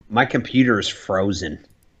My computer is frozen.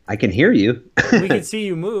 I can hear you. We can see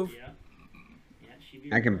you move.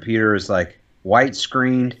 My computer is like white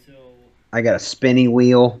screened. I got a spinny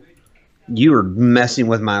wheel. You were messing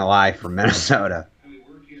with my life from Minnesota.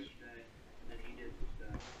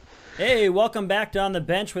 Hey, welcome back to On the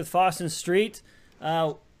Bench with Foss and Street.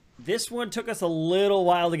 This one took us a little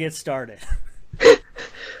while to get started.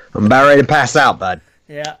 I'm about ready to pass out, bud.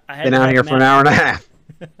 Yeah, I had Been to out have here for an Matt- hour and a half.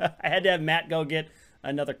 I had to have Matt go get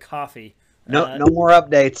another coffee. No more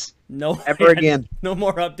updates. No Ever again. No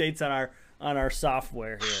more updates on our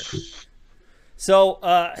software here. So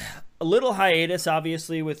a little hiatus,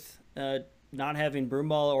 obviously, with not having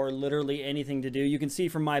broomball or literally anything to do. You can see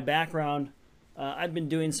from my background, I've been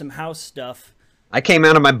doing some house stuff. I came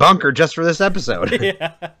out of my bunker just for this episode.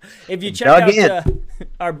 Yeah. If you check Dug out in.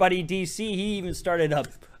 our buddy DC, he even started a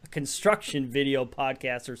construction video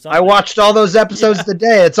podcast or something. I watched all those episodes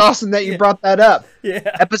today. It's awesome that you brought that up. Yeah.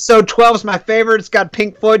 Episode 12 is my favorite. It's got a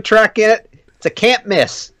Pink Floyd track in it. It's a can't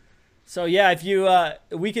miss. So yeah, if you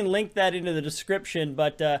we can link that into the description,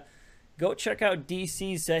 but go check out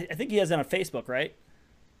DC's. I think he has it on Facebook, right?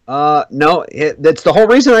 No, that's the whole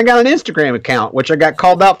reason I got an Instagram account, which I got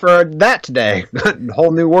called out for that today.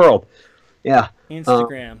 Whole new world. Yeah.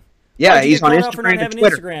 Instagram. Yeah, Why'd you he's get on called out for not Instagram and having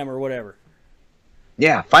Twitter. Instagram or whatever.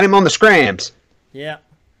 Yeah, find him on the scrams. Yeah.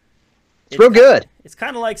 It's real good. It's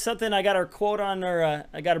kind of like something I got to quote on, or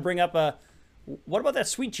I got to bring up. What about that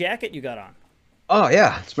sweet jacket you got on? Oh,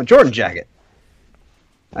 yeah, it's my Jordan jacket.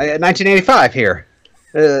 1985 here.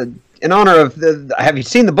 In honor of the... Have you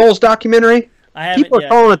seen the Bulls documentary? I haven't People are yet.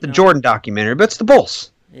 calling it the No. Jordan documentary, but it's the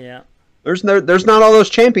Bulls. Yeah. There's not all those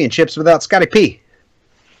championships without Scottie P.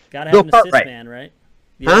 Got to Bill have an assist Cartwright. man, right?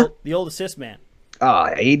 Huh? The old assist man.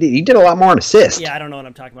 Oh, he did a lot more in assists. Yeah, I don't know what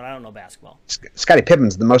I'm talking about. I don't know basketball. Scottie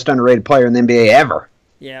Pippen's the most underrated player in the NBA ever.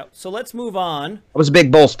 Yeah. So let's move on. I was a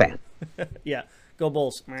big Bulls fan. Yeah, go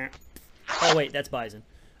Bulls. Oh wait, that's Bison.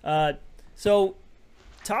 So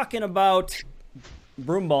talking about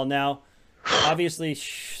broomball now, obviously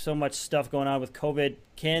so much stuff going on with COVID.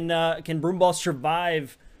 Can broomball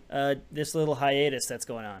survive this little hiatus that's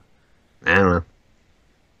going on? I don't know.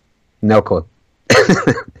 No clue.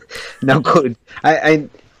 No clue. I'm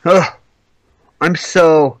just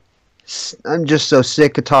so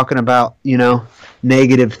sick of talking about,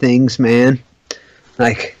 negative things, man.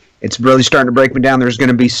 Like, it's really starting to break me down. There's going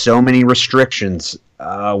to be so many restrictions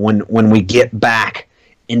when we get back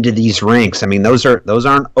into these rinks. I mean, those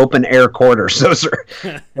aren't open air quarters. Those are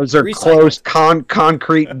Recycled. closed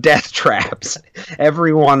concrete death traps.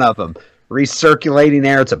 Every one of them. Recirculating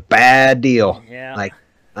air. It's a bad deal. Yeah. Like,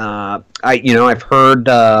 I've heard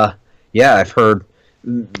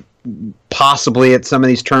possibly at some of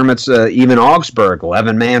these tournaments, even Augsburg,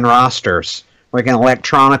 11-man rosters, like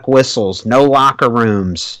electronic whistles, no locker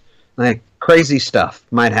rooms, like crazy stuff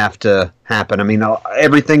might have to happen. I mean,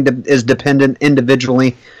 everything is dependent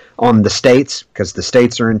individually on the states because the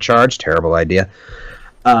states are in charge. Terrible idea.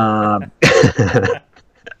 But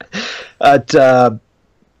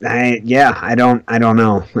I don't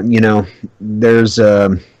know. There's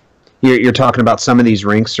you're talking about some of these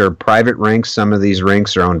rinks are private rinks. Some of these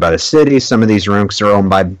rinks are owned by the city. Some of these rinks are owned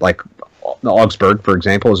by, like, Augsburg, for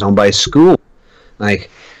example, is owned by a school. Like,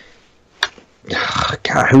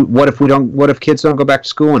 God, what if kids don't go back to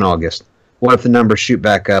school in August? What if the numbers shoot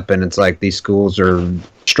back up and it's like these schools are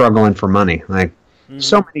struggling for money? Like,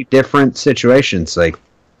 so many different situations. Like,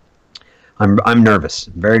 I'm nervous,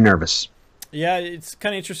 very nervous. Yeah, it's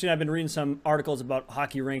kind of interesting. I've been reading some articles about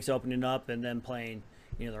hockey rinks opening up and then playing,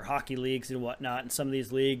 their hockey leagues and whatnot. And some of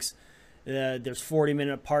these leagues, there's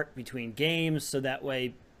 40-minute apart between games, so that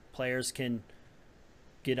way players can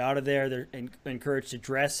get out of there. They're encouraged to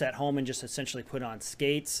dress at home and just essentially put on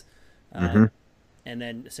skates, and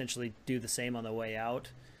then essentially do the same on the way out.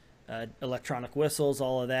 Electronic whistles,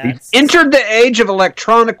 all of that. We've entered the age of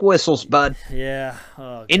electronic whistles, bud. Yeah.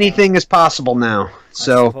 Oh, God. Anything is possible now.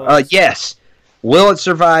 So, suppose. yes. Will it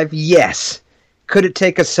survive? Yes. Could it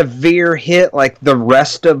take a severe hit like the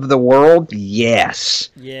rest of the world? Yes.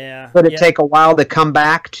 Yeah. Could it take a while to come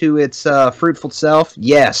back to its fruitful self?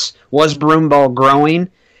 Yes. Was broomball growing?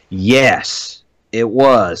 Yes, it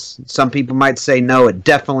was. Some people might say no, it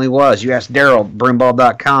definitely was. You ask Daryl,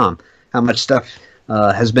 broomball.com, how much stuff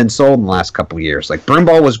has been sold in the last couple of years. Like,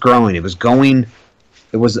 broomball was growing. It was going.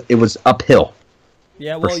 It was uphill.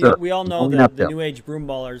 Yeah, well, sure. we all know Going that uphill. the new age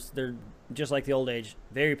broomballers, they're just like the old age,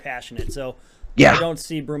 very passionate. So Yeah. I don't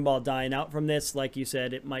see broomball dying out from this. Like you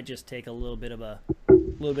said, it might just take a little bit of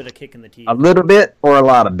kick in the teeth. A little bit or a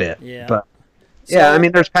lot of bit. Yeah. But So- yeah, I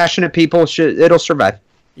mean, there's passionate people. It'll survive.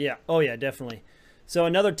 Yeah. Oh, yeah, definitely. So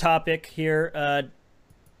another topic here.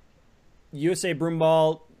 USA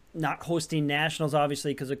Broomball not hosting nationals,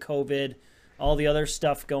 obviously, because of COVID, all the other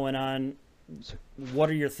stuff going on. What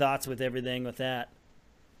are your thoughts with everything with that?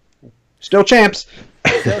 Still champs.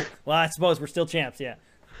 Well, I suppose we're still champs, yeah.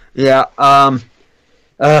 Yeah. I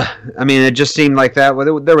mean, it just seemed like that.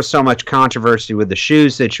 There was so much controversy with the shoe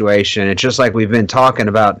situation. It's just like we've been talking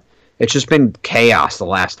about. It's just been chaos the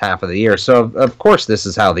last half of the year. So, of course, this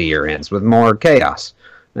is how the year ends, with more chaos.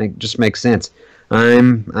 It just makes sense.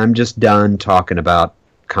 I'm just done talking about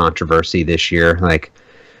controversy this year. Like,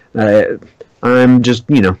 I'm just,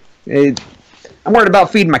 I'm worried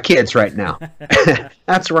about feeding my kids right now.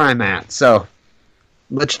 That's where I'm at. So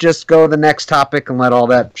let's just go to the next topic and let all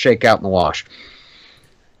that shake out in the wash.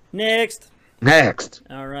 Next.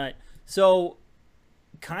 All right. So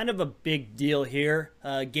kind of a big deal here.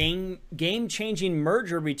 Game-changing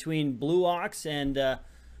merger between Blue Ox and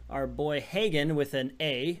our boy Hagen with an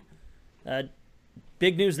A.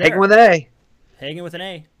 Big news there. Hagen with an A. Hagen with an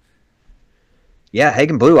A. Yeah,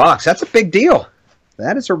 Hagen Blue Ox. That's a big deal.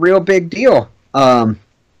 That is a real big deal.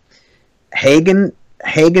 Hagen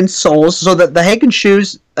soles. So the Hagen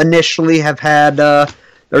shoes initially have had.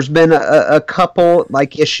 There's been a couple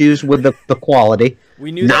issues with the quality.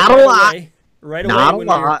 We knew not that right a lot. Right away. Not a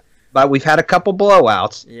lot, but we've had a couple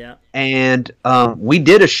blowouts. Yeah. And we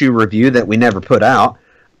did a shoe review that we never put out.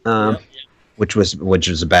 Which was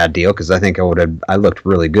a bad deal because I think I looked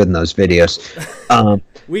really good in those videos.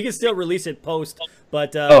 We can still release it post,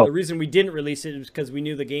 but the reason we didn't release it is because we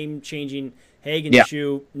knew the game-changing Hagen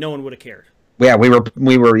shoe, no one would have cared. Yeah, we were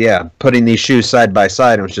putting these shoes side by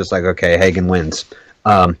side, and it was just like, okay, Hagen wins.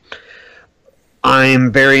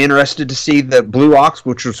 I'm very interested to see the Blue Ox,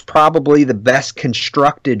 which was probably the best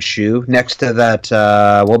constructed shoe next to that.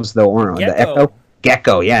 What was the orange? The Echo.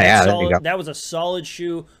 Gecko, yeah. There you go. That was a solid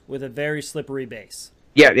shoe with a very slippery base.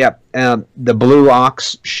 Yeah. The Blue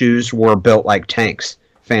Ox shoes were built like tanks.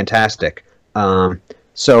 Fantastic. Jim's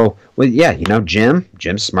a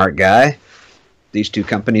smart guy. These two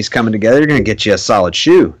companies coming together are going to get you a solid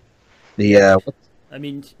shoe. Jim's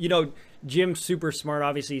super smart.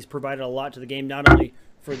 Obviously, he's provided a lot to the game, not only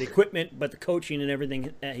for the equipment, but the coaching and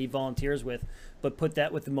everything that he volunteers with. But put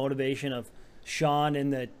that with the motivation of Sean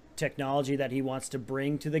and the technology that he wants to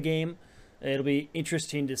bring to the game. It'll be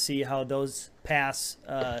interesting to see how those pass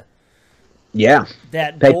that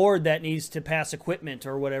board that needs to pass equipment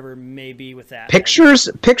or whatever may be with that. Pictures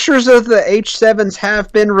of the H7s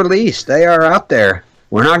have been released. They are out there.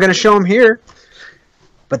 We're not going to show them here,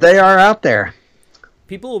 but they are out there.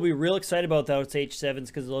 People will be real excited about those H7s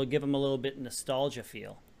because they'll give them a little bit nostalgia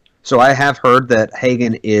feel. So I have heard that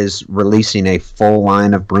Hagen is releasing a full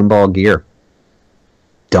line of broomball gear.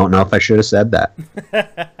 Don't know if I should have said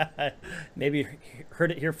that. Maybe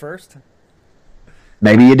heard it here first.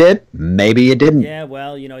 Maybe you did. Maybe you didn't. Yeah,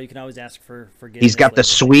 well, you can always ask for forgiveness. He's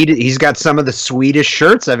got some of the sweetest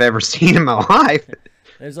shirts I've ever seen in my life.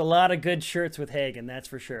 There's a lot of good shirts with Hagen, that's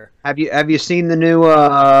for sure. Have you seen the new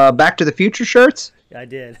Back to the Future shirts? I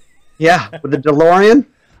did. Yeah, with the DeLorean.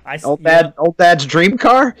 Old Dad's dream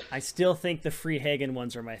car. I still think the free Hagen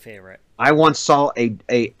ones are my favorite. I once saw a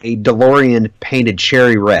DeLorean painted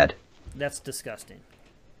cherry red. That's disgusting.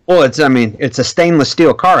 Well, it's a stainless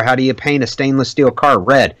steel car. How do you paint a stainless steel car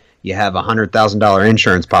red? You have a $100,000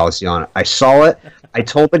 insurance policy on it. I saw it. I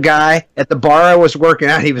told the guy at the bar I was working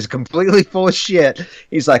at, he was completely full of shit.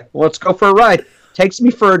 He's like, well, let's go for a ride. Takes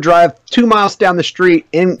me for a drive 2 miles down the street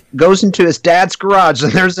and goes into his dad's garage,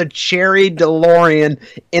 and there's a cherry DeLorean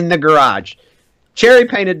in the garage. Cherry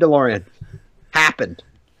painted DeLorean. Happened.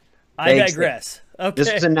 I digress. Okay.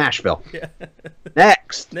 This is in Nashville. Yeah.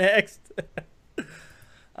 Next.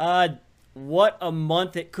 What a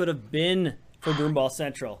month it could have been for Broomball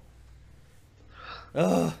Central.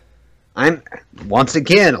 Ugh. I'm once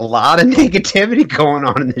again a lot of negativity going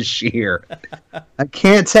on this year. I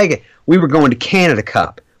can't take it. We were going to Canada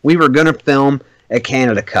Cup. We were going to film at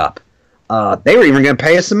Canada Cup. They were even going to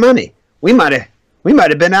pay us some money. We might have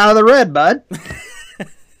been out of the red, bud.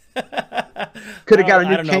 Could have got a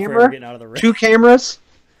new camera, 2 cameras,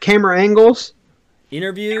 camera angles,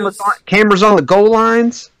 interviews, cameras on the goal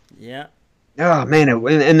lines. Yeah. Oh man,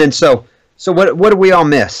 and then so what do we all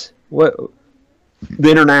miss?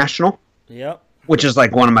 The International. Yep. Which is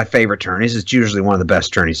like one of my favorite tourneys. It's usually one of the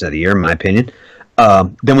best tourneys of the year, in my opinion.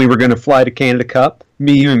 Then we were going to fly to Canada Cup.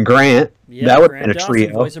 Me, you, and Grant. Yeah, that would Grant have been a Johnson,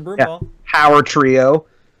 trio. Voice of Broomball. Power trio.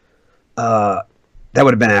 That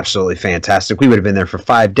would have been absolutely fantastic. We would have been there for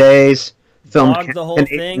 5 days. Filmed the whole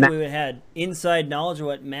thing. We would have had inside knowledge of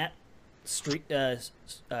what Matt Street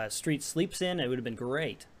sleeps in. It would have been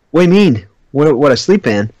great. What do you mean? What I sleep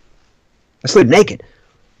in? I sleep naked.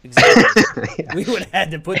 Exactly. Yeah. We would have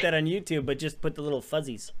had to put that on YouTube, but just put the little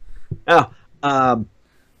fuzzies. Oh, and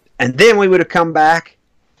then we would have come back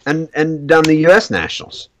and done the U.S.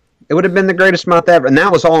 Nationals. It would have been the greatest month ever, and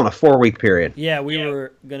that was all in a 4-week period. Yeah, we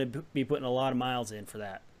were going to be putting a lot of miles in for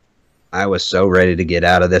that. I was so ready to get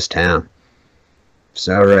out of this town.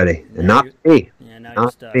 So ready. And Now not to be. Yeah, now you're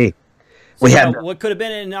Not to stuck. be. So, We had what could have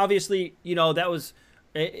been, and obviously, that was,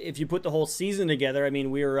 if you put the whole season together, I mean,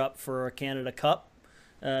 we were up for a Canada Cup,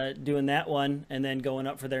 doing that one, and then going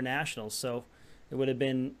up for their nationals. So it would have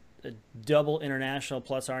been a double international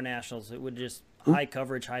plus our nationals. It would just high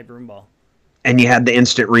coverage, high broomball. and you had the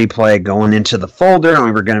instant replay going into the folder, and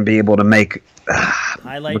we were going to be able to make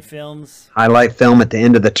Highlight films. highlight film at the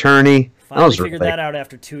end of the tourney. Finally figured that out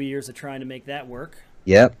after 2 years of trying to make that work.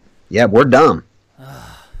 Yep. Yep, we're dumb.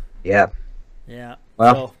 Yep. Yeah.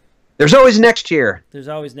 Well, So there's always next year. there's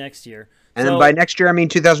always next year. And So- then by next year, I mean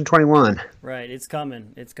 2021. Right, it's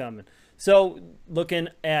coming. It's coming. So, looking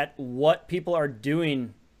at what people are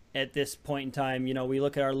doing at this point in time, we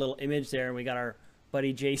look at our little image there, and we got our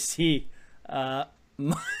buddy JC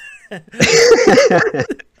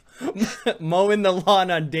mowing the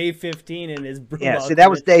lawn on day 15 in his broom. Yeah, see, that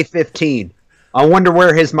was day 15. I wonder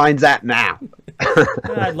where his mind's at now.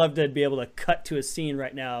 I'd love to be able to cut to a scene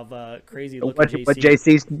right now of crazy looking What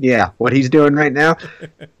JC. what he's doing right now?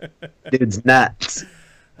 Dude's nuts.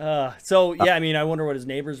 So yeah, I mean, I wonder what his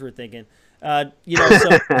neighbors were thinking.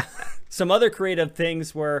 Some other creative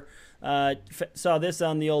things were saw this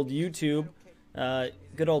on the old YouTube.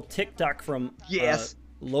 Good old TikTok from Yes.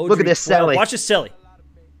 Lodri Look at this 12. Sally. Watch this silly.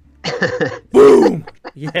 Boom.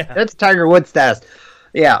 Yeah. That's Tiger Woods stats.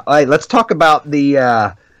 Yeah, all right, let's talk about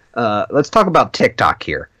TikTok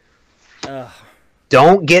here.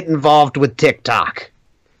 Don't get involved with TikTok.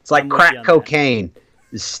 It's like I'm with you on crack that. cocaine.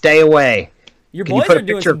 Stay away. Your Can you boys put are a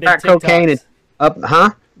doing picture some of big crack cocaine and TikToks. huh?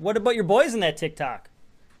 What about your boys in that TikTok?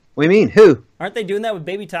 What do you mean? Who? Aren't they doing that with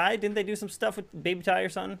Baby Ty? Didn't they do some stuff with Baby Ty or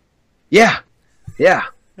something? Yeah. Yeah.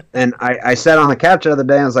 And I sat on the couch the other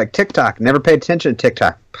day and I was like, TikTok, never paid attention to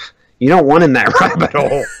TikTok. You don't want in that rabbit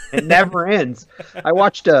hole. It never ends. I've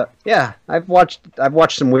watched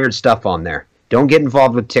some weird stuff on there. Don't get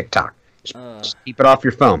involved with TikTok. Just keep it off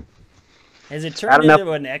your phone. Has it I turned don't know.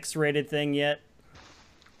 into an X-rated thing yet?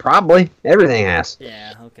 Probably. Everything has.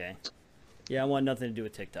 Yeah, okay. Yeah, I want nothing to do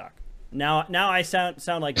with TikTok. Now I sound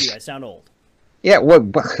like you. I sound old. Yeah,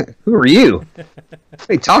 who are you? What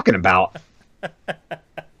are you talking about?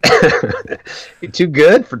 You too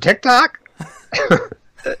good for TikTok?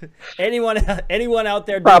 Anyone out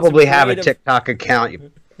there doing Probably some have a creative- TikTok account.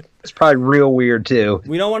 It's probably real weird too.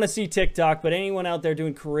 We don't want to see TikTok, but anyone out there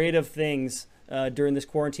doing creative things during this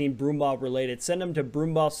quarantine, broomball related, send them to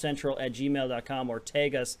broomballcentral@gmail.com or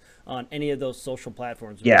tag us on any of those social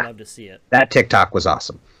platforms. We'd Yeah. love to see it. That TikTok was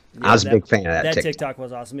awesome. I was a big fan of that TikTok. TikTok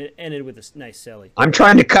was awesome. It ended with a nice silly. I'm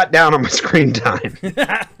trying to cut down on my screen time.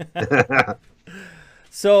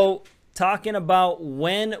 So, talking about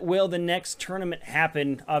when will the next tournament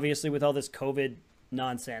happen, obviously with all this COVID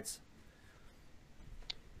nonsense.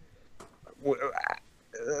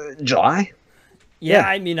 July? Yeah, Yeah.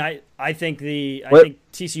 I mean, I think What- think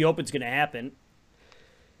TC Open's going to happen.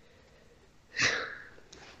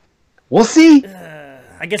 We'll see.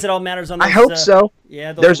 I guess it all matters on. I Those, hope so.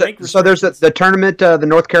 Yeah, those There's rank there's restrictions. the tournament, the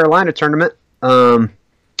North Carolina tournament.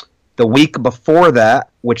 The week before that,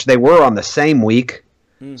 which they were on the same week,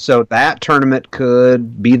 so that tournament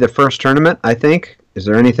could be the first tournament. I think. Is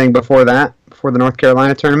there anything before that? Before the North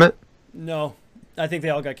Carolina tournament? No, I think they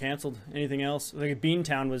all got canceled. Anything else? Like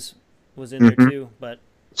Beantown was in there too, but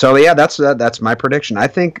So yeah, that's my prediction. I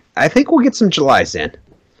think we'll get some Julys in.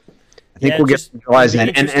 I think Yeah, we'll get just- some Julys it'd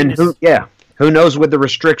in, be and interesting who knows with the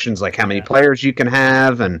restrictions, like how many Yeah. players you can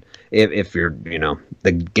have, and if you're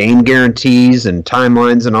the game guarantees and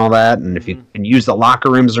timelines and all that, and if you can use the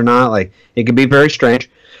locker rooms or not, like it could be very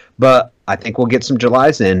strange. But I think we'll get some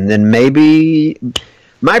Julys in, and then maybe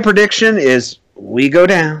my prediction is we go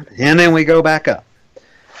down and then we go back up.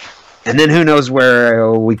 And then who knows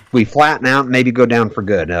where we flatten out and maybe go down for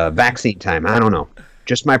good. Vaccine time. I don't know.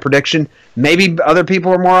 Just my prediction. Maybe other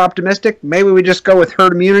people are more optimistic. Maybe we just go with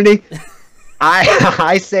herd immunity.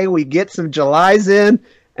 I say we get some Julys in,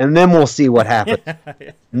 and then we'll see what happens.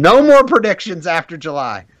 No more predictions after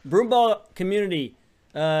July. broomball community.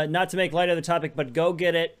 Not to make light of the topic, but go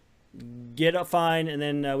get it, get a fine, and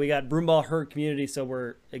then we got broomball herd community, so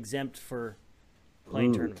we're exempt for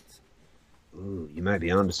playing tournaments. Ooh, you might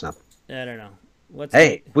be onto something. I don't know. What's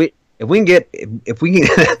Hey, if we can get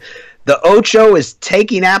the Ocho is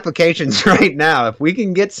taking applications right now. If we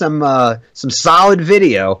can get some solid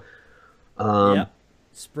video, Yep.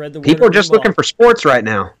 Spread the word. People are of just broomball. looking for sports right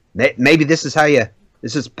now. Maybe this is how you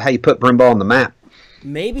put broomball on the map.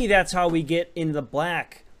 Maybe that's how we get in the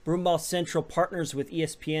black. Broomball Central partners with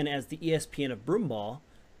ESPN as the ESPN of broomball,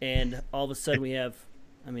 and all of a sudden we have.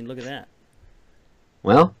 I mean, look at that.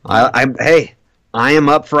 Well, I am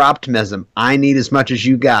up for optimism. I need as much as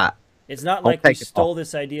you got. It's not like we stole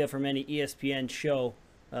this idea from any ESPN show,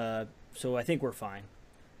 so I think we're fine.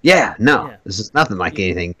 Yeah, no, this is nothing like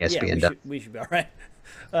anything ESPN does. We should be all right.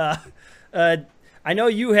 I know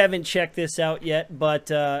you haven't checked this out yet, but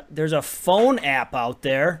there's a phone app out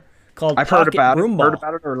there called I've Pocket Broomball. Heard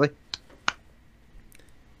about it early.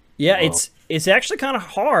 Yeah, it's actually kind of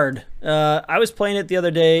hard. I was playing it the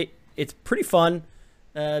other day. It's pretty fun,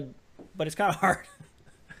 but it's kind of hard.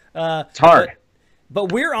 It's hard.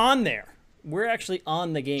 But we're on there. We're actually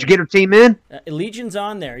on the game. Did you get a team in? Legion's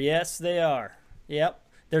on there. Yes, they are. Yep.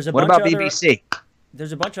 There's a What bunch about of other, BBC?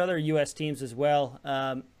 There's a bunch of other U.S. teams as well.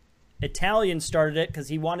 Italian started it because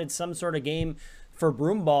he wanted some sort of game for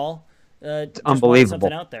broomball. It's unbelievable.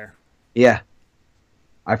 Something out there. Yeah,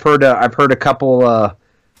 I've heard a couple. Well,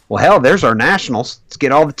 hell, there's our nationals. Let's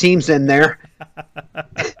get all the teams in there.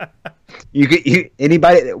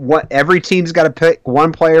 Every team's got to pick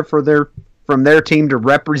one player from their team to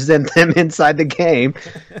represent them inside the game.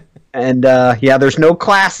 And there's no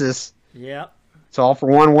classes. Yeah. It's all for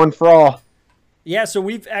one for all. Yeah, so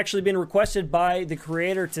we've actually been requested by the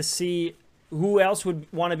creator to see who else would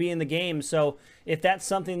want to be in the game. So if that's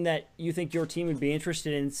something that you think your team would be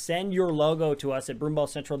interested in, send your logo to us at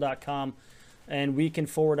broomballcentral.com, and we can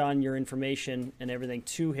forward on your information and everything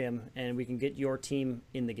to him, and we can get your team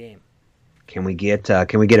in the game. Can we get a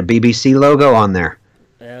BBC logo on there?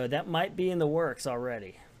 That might be in the works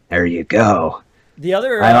already. There you go. The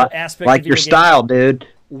other aspect like your style, dude.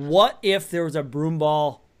 What if there was a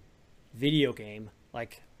broomball video game,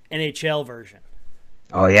 like NHL version?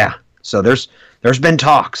 Oh yeah. So there's been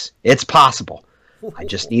talks. It's possible. I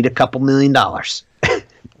just need a couple $1 million.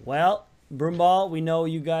 Well, broomball, we know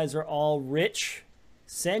you guys are all rich.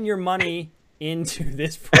 Send your money into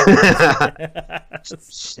this program.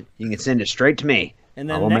 You can send it straight to me. And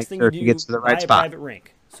then the next thing you do, gets to the right buy spot. a private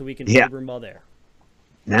rink so we can play broomball there.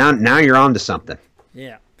 Now you're on to something.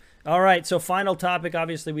 Yeah. All right. So final topic.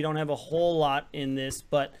 Obviously, we don't have a whole lot in this,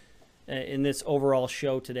 but in this overall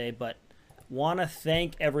show today. But want to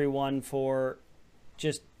thank everyone for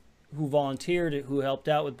just who volunteered, who helped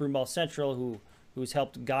out with Broomball Central, who's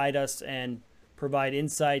helped guide us and provide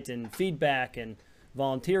insight and feedback and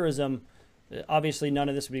volunteerism. Obviously, none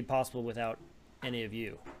of this would be possible without any of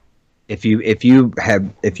you. If you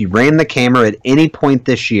ran the camera at any point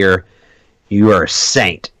this year, you are a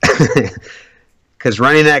saint. Because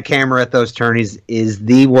running that camera at those tourneys is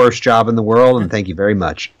the worst job in the world, and thank you very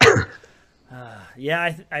much.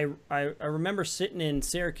 Yeah, I remember sitting in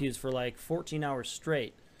Syracuse for like 14 hours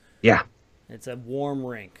straight. Yeah. It's a warm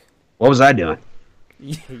rink. What was I doing?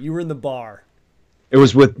 You were in the bar. It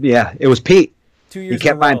was Pete. 2 years He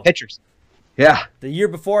kept buying pictures. Yeah. The year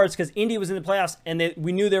before, it's because Indy was in the playoffs, and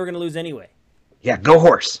we knew they were going to lose anyway. Yeah, go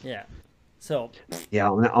horse. Yeah. So.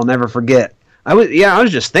 Yeah, I'll never forget. I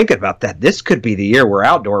was just thinking about that. This could be the year where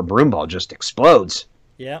outdoor broomball just explodes.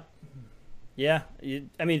 Yeah. Yeah.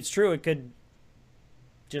 I mean, it's true. It could,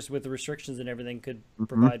 just with the restrictions and everything, could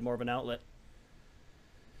provide more of an outlet.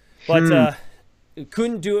 But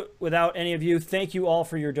couldn't do it without any of you. Thank you all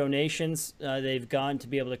for your donations. They've gone to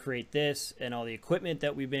be able to create this and all the equipment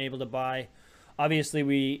that we've been able to buy. Obviously,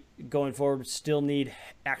 we, going forward, still need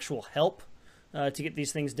actual help to get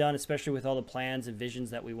these things done, especially with all the plans and visions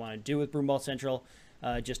that we want to do with Broomball Central,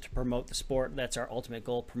 just to promote the sport. That's our ultimate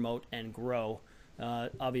goal, promote and grow.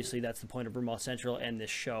 Obviously, that's the point of Broomball Central and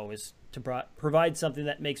this show, is to provide something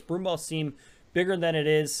that makes broomball seem bigger than it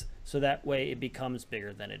is, so that way it becomes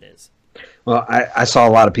bigger than it is. Well, I saw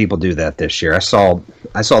a lot of people do that this year. I saw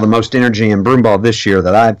the most energy in broomball this year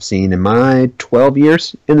that I've seen in my 12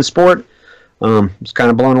 years in the sport. I was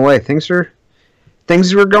kind of blown away. Things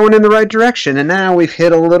were going in the right direction, and now we've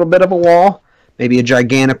hit a little bit of a wall, maybe a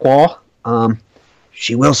gigantic wall.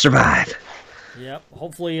 She will survive. Yep.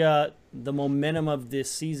 Hopefully, the momentum of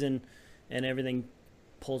this season and everything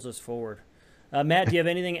pulls us forward. Matt, do you have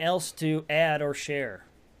anything else to add or share?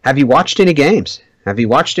 Have you watched any games? Have you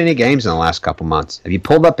watched any games in the last couple months? Have you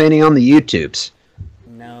pulled up any on the YouTubes?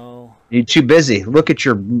 No. You're too busy. Look at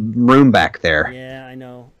your room back there. Yeah, I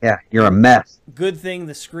know. Yeah, you're a mess. Good thing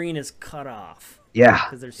the screen is cut off. Yeah.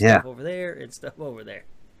 Because there's stuff over there and stuff over there.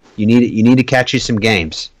 You need to catch you some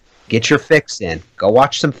games. Get your fix in. Go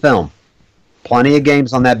watch some film. Plenty of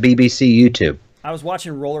games on that BBC YouTube. I was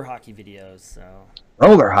watching roller hockey videos, so.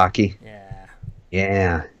 Roller hockey? Yeah.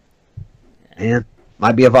 Yeah. Man,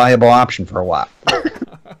 Might be a viable option for a while.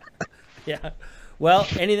 Yeah. Well,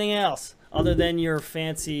 anything else other than your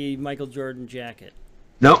fancy Michael Jordan jacket?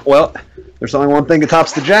 No, well, there's only one thing that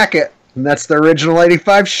tops the jacket, and that's the original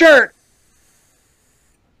 85 shirt.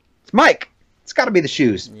 It's Mike. It's got to be the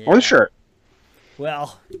shoes or the shirt.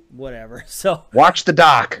 Well, whatever. So watch the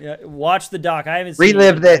doc. Watch the doc. I haven't seen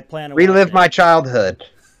relive it. Relive my childhood.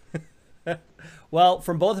 Well,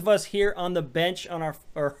 from both of us here on the bench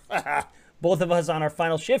both of us on our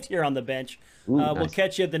final shift here on the bench, nice. We'll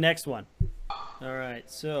catch you at the next one. All right.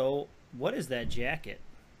 So, what is that jacket?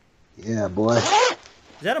 Yeah, boy. Is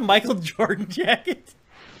that a Michael Jordan jacket?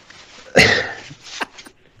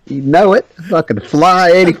 You know it. Fucking fly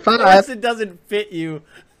 85. Of course it doesn't fit you.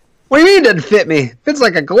 What do you mean it doesn't fit me? It fits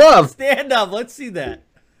like a glove. Stand up. Let's see that.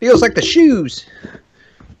 Feels like the shoes.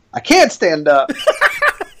 I can't stand up.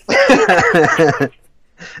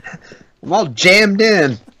 I'm all jammed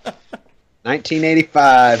in.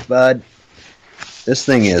 1985, bud. This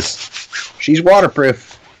thing is. She's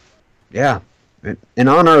waterproof. Yeah. In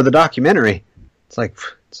honor of the documentary. It's like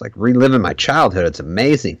reliving my childhood. It's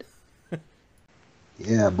amazing.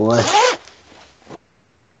 Yeah, boy.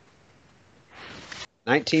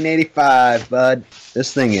 1985, bud.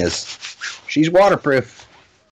 This thing is. She's waterproof.